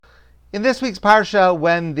In this week's Parsha,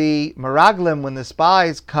 when the Meraglim, when the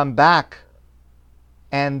spies come back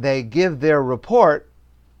and they give their report,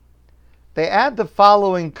 they add the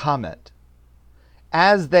following comment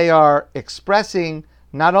as they are expressing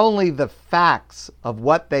not only the facts of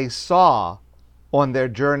what they saw on their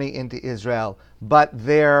journey into Israel, but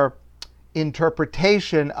their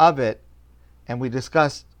interpretation of it, and we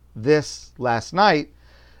discussed this last night.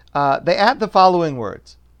 They add the following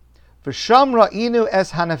words: V'sham ra'inu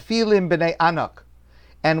es hanafilim b'nei Anak,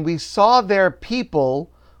 and we saw their people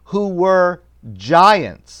who were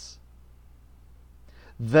giants.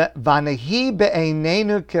 V'anehi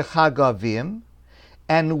be'einenu kechagavim,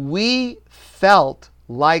 and we felt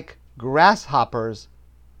like grasshoppers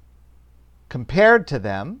compared to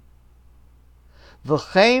them.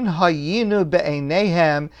 V'chein hayinu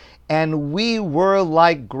be'einehem, and we were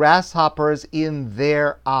like grasshoppers in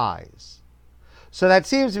their eyes. So that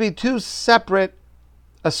seems to be two separate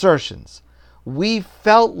assertions. We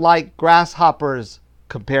felt like grasshoppers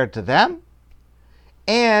compared to them,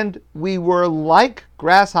 and we were like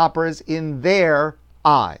grasshoppers in their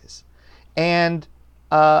eyes. And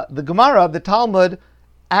the Gemara, the Talmud,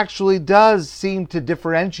 actually does seem to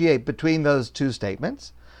differentiate between those two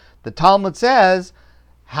statements. The Talmud says,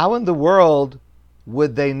 how in the world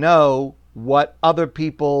would they know what other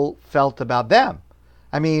people felt about them?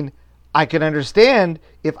 I mean, I can understand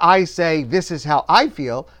if I say this is how I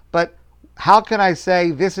feel, but how can I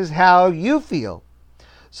say this is how you feel?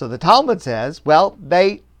 So the Talmud says, well,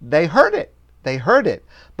 they heard it. They heard it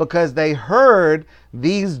because they heard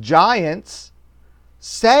these giants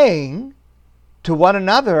saying to one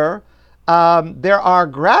another, there are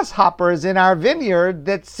grasshoppers in our vineyard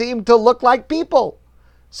that seem to look like people.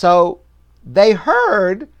 So they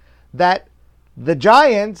heard that the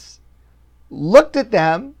giants looked at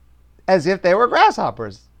them as if they were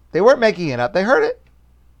grasshoppers. They weren't making it up. They heard it.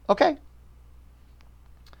 Okay.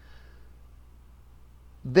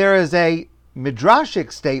 There is a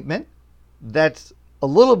midrashic statement that's a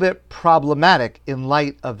little bit problematic in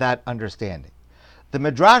light of that understanding. The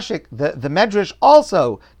Medrash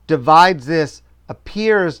also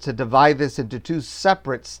appears to divide this into two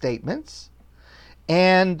separate statements.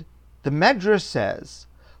 And the Medrash says,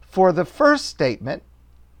 for the first statement,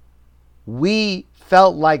 we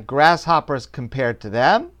felt like grasshoppers compared to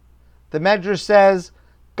them, the Medrash says,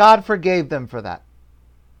 God forgave them for that.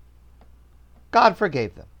 God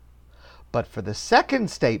forgave them. But for the second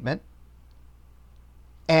statement,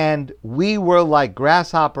 and we were like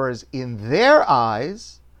grasshoppers in their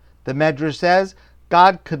eyes, the Medrash says,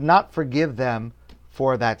 God could not forgive them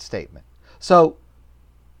for that statement. So,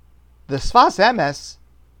 the Sfas Emes,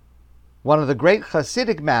 one of the great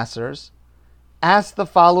Hasidic masters, asked the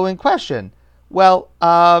following question. Well,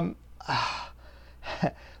 but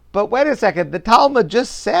wait a second. The Talmud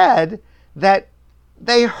just said that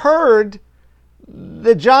they heard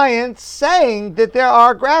the giants saying that there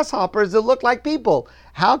are grasshoppers that look like people.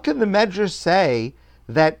 How can the Medrash say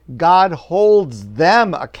that God holds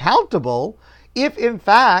them accountable if, in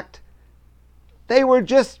fact, they were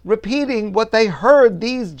just repeating what they heard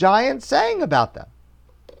these giants saying about them?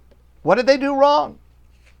 What did they do wrong?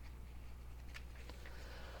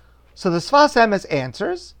 So the Sfas Emes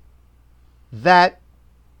answers that,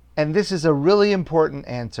 and this is a really important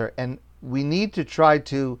answer, and we need to try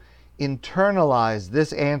to internalize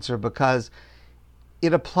this answer because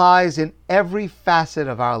it applies in every facet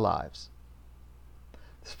of our lives.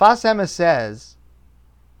 Sfas Emes says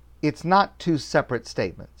it's not two separate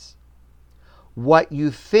statements. What you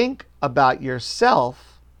think about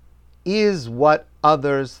yourself is what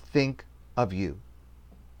others think of you.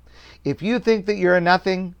 If you think that you're a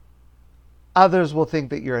nothing, others will think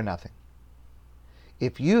that you're a nothing.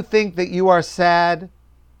 If you think that you are sad,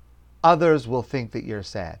 others will think that you're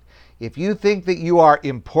sad. If you think that you are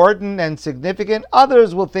important and significant,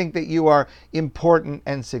 others will think that you are important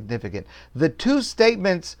and significant. The two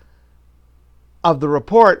statements of the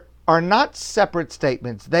report are not separate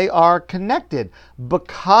statements. They are connected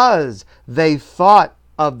because they thought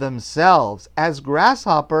of themselves as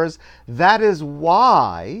grasshoppers. That is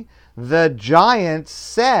why the giants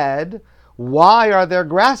said, why are there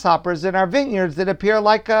grasshoppers in our vineyards that appear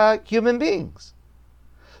like human beings?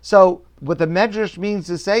 So what the Medrash means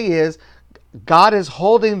to say is God is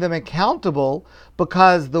holding them accountable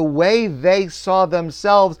because the way they saw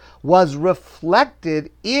themselves was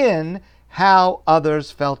reflected in how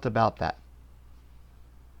others felt about that.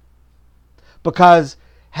 Because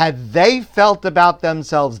had they felt about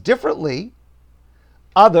themselves differently,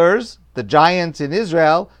 others, the giants in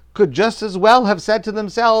Israel, could just as well have said to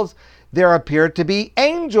themselves, there appear to be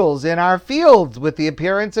angels in our fields with the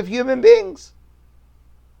appearance of human beings.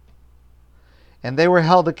 and they were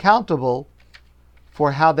held accountable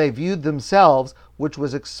for how they viewed themselves, which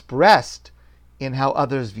was expressed in how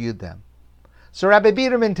others viewed them. So Rabbi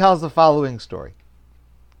Biederman tells the following story.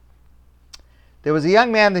 There was a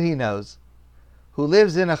young man that he knows who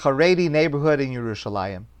lives in a Haredi neighborhood in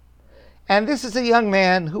Yerushalayim. And this is a young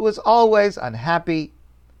man who was always unhappy,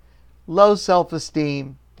 low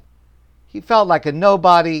self-esteem. He felt like a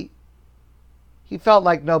nobody. He felt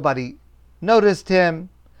like nobody noticed him.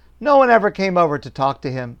 No one ever came over to talk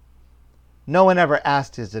to him. No one ever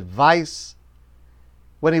asked his advice.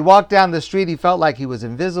 When he walked down the street, he felt like he was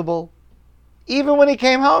invisible. Even when he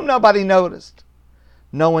came home, nobody noticed.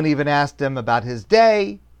 No one even asked him about his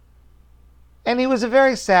day. And he was a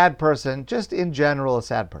very sad person, just in general a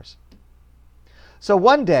sad person. So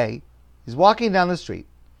one day, he's walking down the street,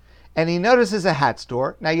 and he notices a hat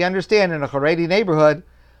store. Now you understand, in a Haredi neighborhood,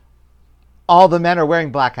 all the men are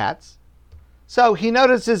wearing black hats. So he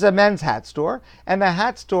notices a men's hat store, and the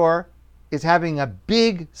hat store is having a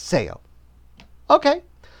big sale. Okay,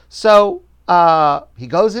 so he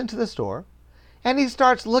goes into the store, and he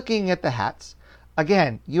starts looking at the hats.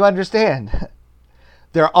 Again, you understand,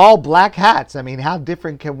 they're all black hats. I mean, how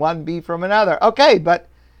different can one be from another? Okay, but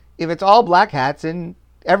if it's all black hats and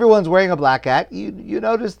everyone's wearing a black hat, you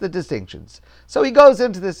notice the distinctions. So he goes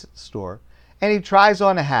into this store and he tries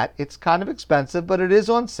on a hat. It's kind of expensive, but it is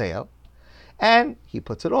on sale. And he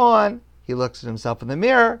puts it on. He looks at himself in the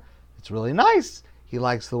mirror. It's really nice. He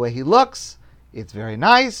likes the way he looks. It's very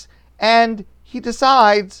nice. And he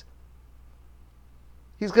decides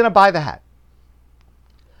he's going to buy the hat.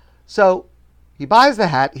 So he buys the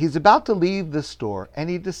hat. He's about to leave the store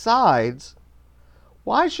and he decides,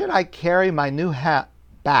 why should I carry my new hat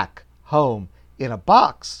back home in a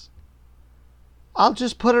box? I'll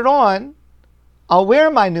just put it on. I'll wear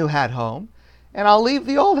my new hat home, and I'll leave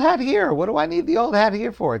the old hat here. What do I need the old hat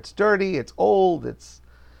here for? It's dirty, it's old,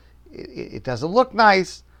 it doesn't look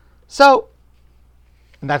nice. So,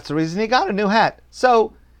 and that's the reason he got a new hat.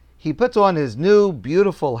 So, he puts on his new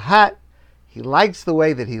beautiful hat. He likes the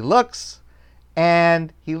way that he looks,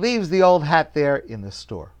 and he leaves the old hat there in the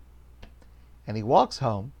store. And he walks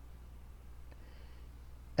home,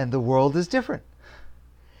 and the world is different.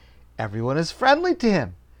 Everyone is friendly to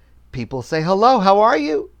him. People say, hello, how are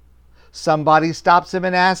you? Somebody stops him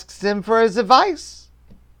and asks him for his advice.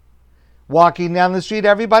 Walking down the street,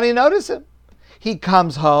 everybody notices him. He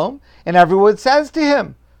comes home, and everyone says to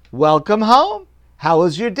him, welcome home. How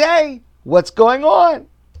was your day? What's going on?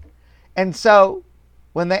 And so,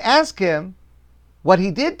 when they ask him what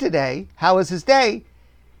he did today, how was his day,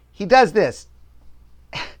 he does this.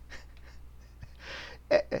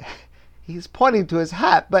 He's pointing to his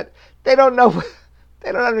hat, but they don't know,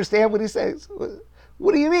 they don't understand what he says.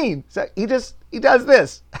 What do you mean? So he does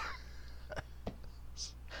this.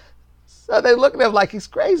 So they look at him like he's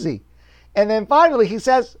crazy. And then finally he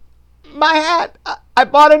says, my hat, I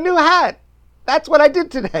bought a new hat. That's what I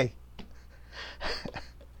did today.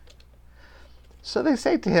 So they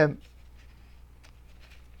say to him,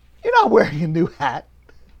 you're not wearing a new hat.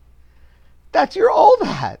 That's your old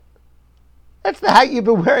hat. That's the hat you've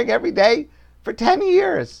been wearing every day for 10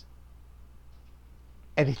 years.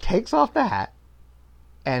 And he takes off the hat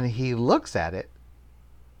and he looks at it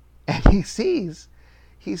and he sees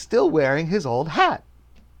he's still wearing his old hat.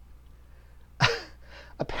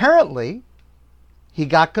 Apparently, he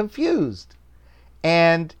got confused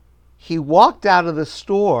and he walked out of the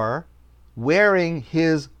store wearing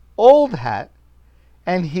his old hat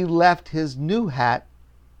and he left his new hat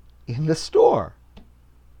in the store.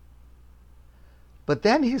 But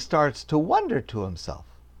then he starts to wonder to himself,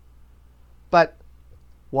 but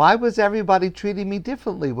why was everybody treating me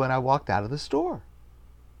differently when I walked out of the store?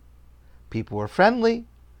 People were friendly.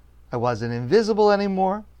 I wasn't invisible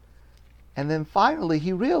anymore. And then finally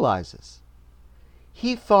he realizes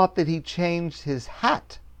he thought that he changed his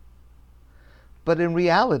hat. But in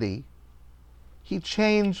reality, he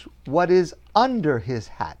changed what is under his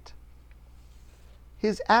hat.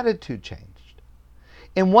 His attitude changed.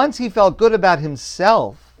 And once he felt good about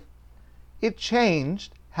himself, it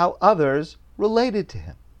changed how others related to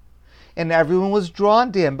him. And everyone was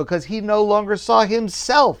drawn to him because he no longer saw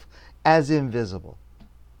himself as invisible.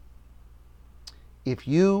 If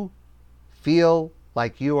you feel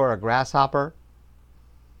like you are a grasshopper,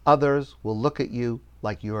 others will look at you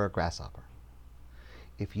like you are a grasshopper.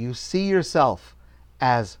 If you see yourself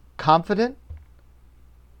as confident,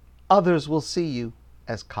 others will see you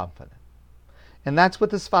as confident. And that's what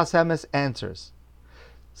the Sfas Emes answers.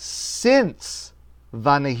 Since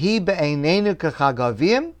Vanehi be'einenu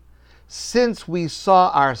kechagavim, since we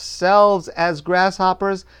saw ourselves as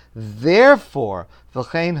grasshoppers, therefore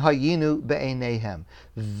V'chein hayinu be'eineihem.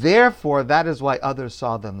 Therefore, that is why others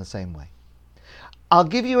saw them the same way. I'll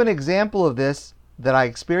give you an example of this that I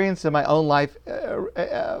experienced in my own life,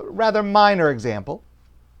 a rather minor example.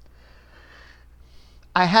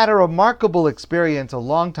 I had a remarkable experience a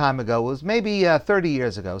long time ago. It was maybe 30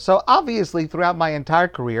 years ago. So obviously, throughout my entire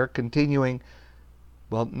career, continuing,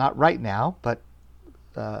 well, not right now, but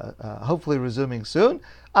hopefully resuming soon,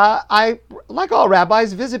 I, like all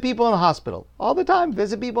rabbis, visit people in the hospital all the time.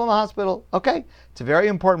 Visit people in the hospital. Okay, it's a very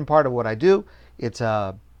important part of what I do. It's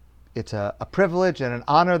a privilege and an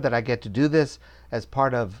honor that I get to do this as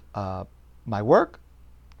part of my work.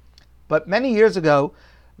 But many years ago,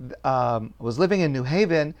 I was living in New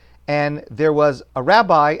Haven, and there was a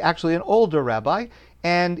rabbi, actually an older rabbi,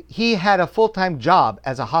 and he had a full-time job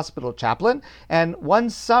as a hospital chaplain. And one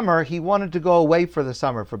summer, he wanted to go away for the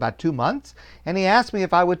summer for about 2 months, and he asked me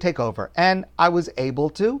if I would take over. And I was able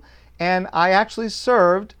to, and I actually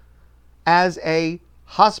served as a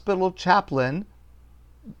hospital chaplain,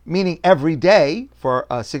 meaning every day for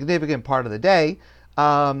a significant part of the day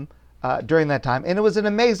during that time. And it was an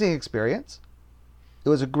amazing experience. It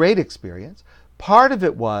was a great experience. Part of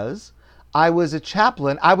it was I was a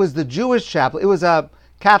chaplain. I was the Jewish chaplain. It was a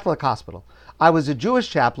Catholic hospital. I was a Jewish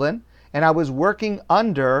chaplain, and I was working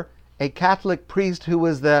under a Catholic priest who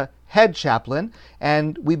was the head chaplain,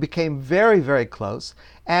 and we became very, very close.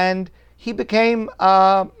 And he became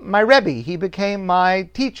my Rebbe. He became my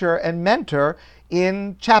teacher and mentor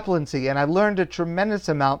in chaplaincy, and I learned a tremendous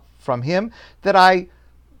amount from him that I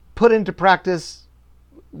put into practice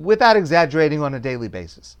without exaggerating on a daily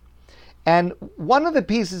basis. And one of the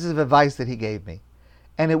pieces of advice that he gave me,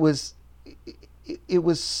 and it was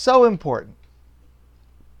so important,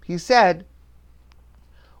 he said,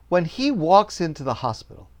 when he walks into the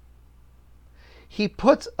hospital, he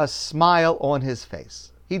puts a smile on his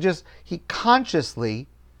face. He consciously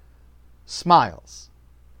smiles.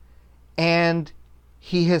 And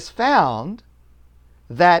he has found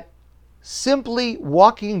that simply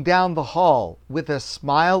walking down the hall with a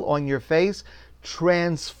smile on your face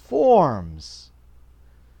transforms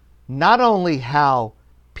not only how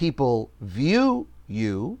people view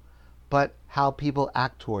you, but how people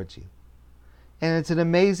act towards you. And it's an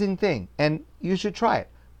amazing thing, and you should try it.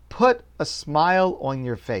 Put a smile on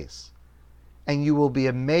your face, and you will be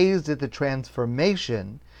amazed at the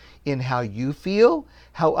transformation in how you feel,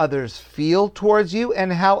 how others feel towards you,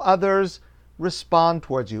 and how others respond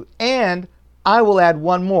towards you. And I will add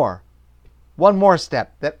one more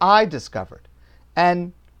step that I discovered.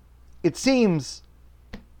 And it seems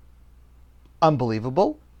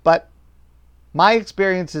unbelievable, but my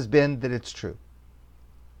experience has been that it's true.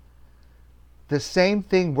 The same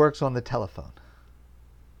thing works on the telephone.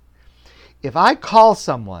 If I call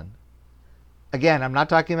someone, again, I'm not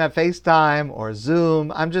talking about FaceTime or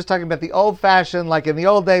Zoom, I'm just talking about the old-fashioned, like in the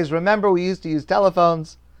old days, remember we used to use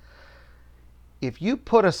telephones? If you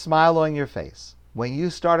put a smile on your face when you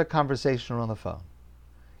start a conversation on the phone,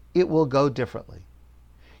 it will go differently.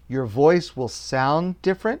 Your voice will sound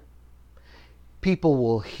different, people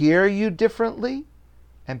will hear you differently,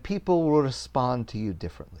 and people will respond to you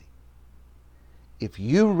differently. If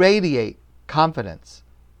you radiate confidence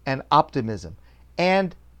and optimism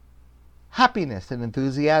and happiness and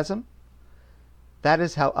enthusiasm, that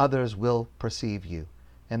is how others will perceive you.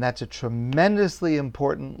 And that's a tremendously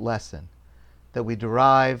important lesson that we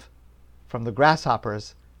derive from the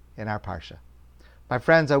grasshoppers in our parsha. My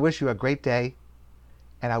friends, I wish you a great day,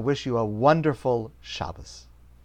 and I wish you a wonderful Shabbos.